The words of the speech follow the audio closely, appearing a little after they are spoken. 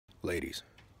Ladies.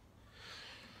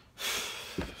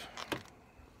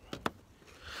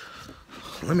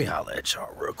 Let me holler at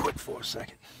y'all real quick for a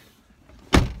second.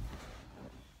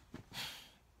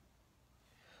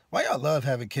 Why y'all love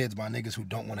having kids by niggas who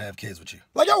don't want to have kids with you?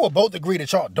 Like, y'all will both agree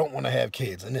that y'all don't want to have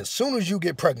kids, and as soon as you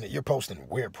get pregnant, you're posting,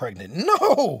 "We're pregnant."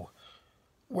 No!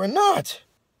 We're not.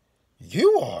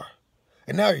 You are.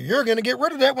 And now you're going to get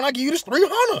rid of that when I give you this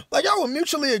 300. Like, y'all will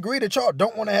mutually agree that y'all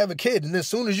don't want to have a kid, and as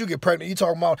soon as you get pregnant, you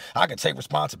talking about, "I can take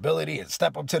responsibility and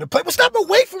step up to the plate." Well, step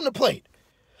away from the plate.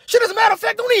 Shit, as a matter of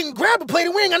fact, don't even grab a plate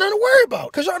and we ain't got nothing to worry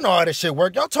about. Because y'all know how this shit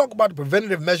work. Y'all talk about the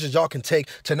preventative measures y'all can take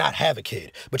to not have a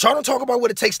kid. But y'all don't talk about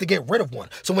what it takes to get rid of one.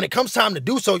 So when it comes time to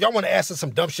do so, y'all want to ask us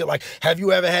some dumb shit like, "Have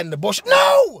you ever had an abortion?"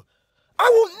 No! I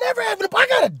will never have an abortion.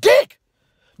 I got a dick.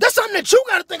 That's something that you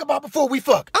got to think about before we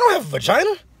fuck. I don't have a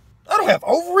vagina. I don't have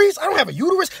ovaries. I don't have a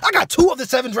uterus. I got 2 of the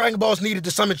 7 Dragon Balls needed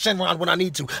to summon Shenron when I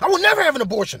need to. I will never have an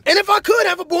abortion. And if I could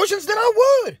have abortions, then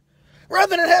I would.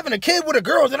 Rather than having a kid with a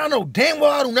girl that I know damn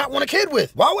well I do not want a kid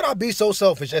with. Why would I be so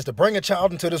selfish as to bring a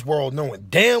child into this world knowing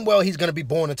damn well he's gonna be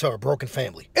born into a broken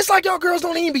family? It's like y'all girls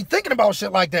don't even be thinking about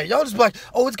shit like that. Y'all just be like,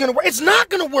 "Oh, it's gonna work." It's not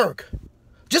gonna work.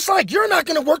 Just like you're not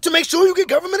gonna work to make sure you get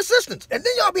government assistance. And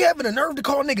then y'all be having the nerve to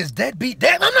call niggas deadbeat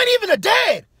dad. I'm not even a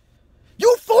dad.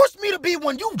 You forced me to be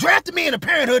one. You drafted me into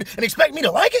parenthood and expect me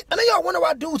to like it? And then y'all wonder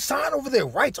why dudes sign over their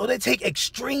rights or they take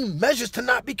extreme measures to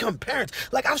not become parents.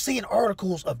 Like, I've seen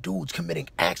articles of dudes committing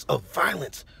acts of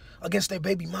violence against their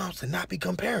baby moms to not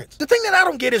become parents. The thing that I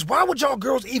don't get is, why would y'all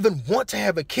girls even want to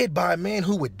have a kid by a man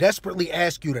who would desperately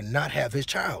ask you to not have his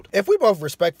child? If we both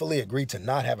respectfully agree to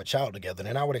not have a child together,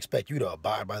 then I would expect you to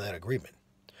abide by that agreement.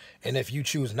 And if you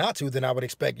choose not to, then I would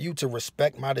expect you to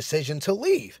respect my decision to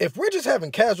leave. If we're just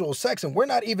having casual sex and we're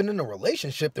not even in a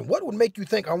relationship, then what would make you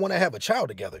think I want to have a child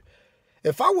together?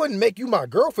 If I wouldn't make you my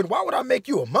girlfriend, why would I make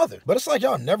you a mother? But it's like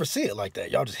y'all never see it like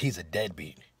that. Y'all just, "He's a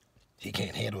deadbeat. He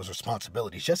can't handle his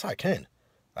responsibilities." Yes, I can.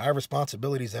 I have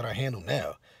responsibilities that I handle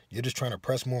now. You're just trying to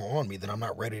press more on me than I'm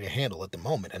not ready to handle at the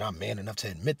moment, and I'm man enough to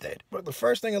admit that. But the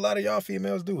first thing a lot of y'all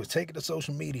females do is take it to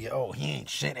social media. "Oh, he ain't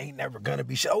shit, ain't never gonna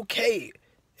be shit." Okay.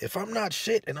 If I'm not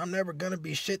shit and I'm never gonna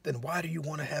be shit, then why do you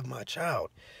want to have my child?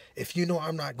 If you know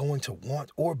I'm not going to want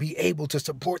or be able to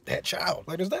support that child.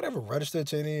 Like, does that ever register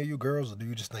to any of you girls, or do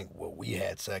you just think, "Well, we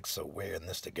had sex, so we're in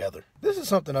this together"? This is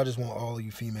something I just want all of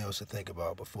you females to think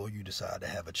about before you decide to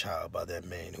have a child by that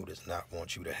man who does not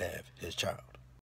want you to have his child.